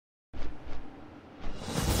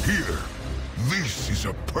is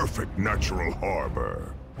a perfect natural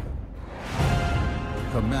harbor.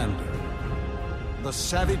 Commander, the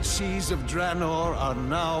savage seas of Draenor are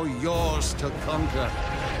now yours to conquer.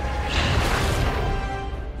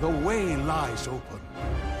 The way lies open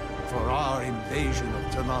for our invasion of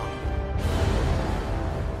Tanaan.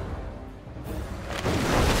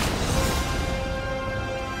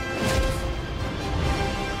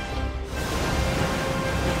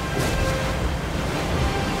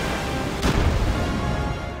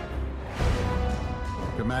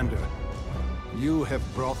 Commander, you have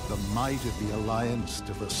brought the might of the Alliance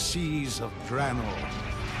to the seas of Draenor.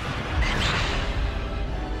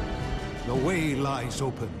 The way lies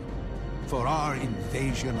open for our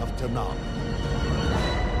invasion of Tanaan.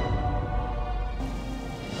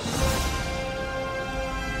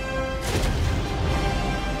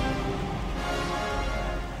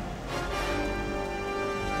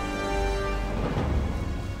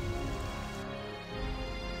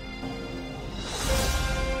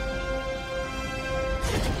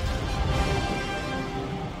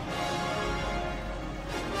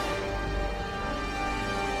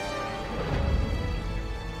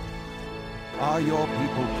 Are your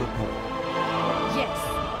people prepared? Yes.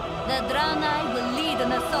 The Draenor will lead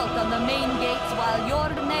an assault on the main gates while your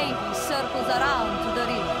navy circles around to the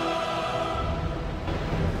rear.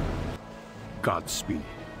 Godspeed,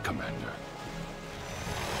 Commander.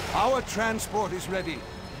 Our transport is ready.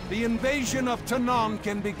 The invasion of Tanaan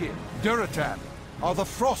can begin. Duratan, are the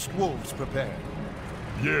Frost Wolves prepared?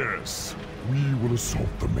 Yes, we will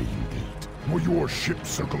assault the main gate, while your ships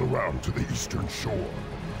circle around to the eastern shore.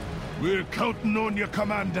 We're counting on you,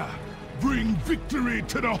 Commander. Bring victory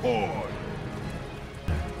to the Horde!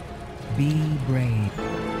 Be brave.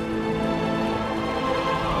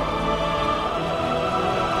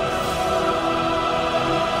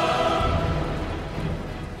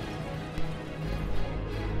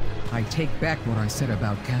 I take back what I said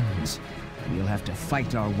about cannons. We'll have to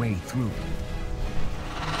fight our way through.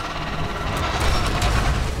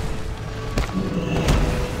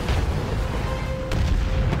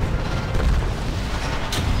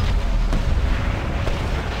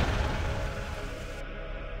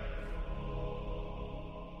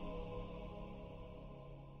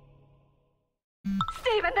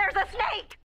 Stephen, there's a snake!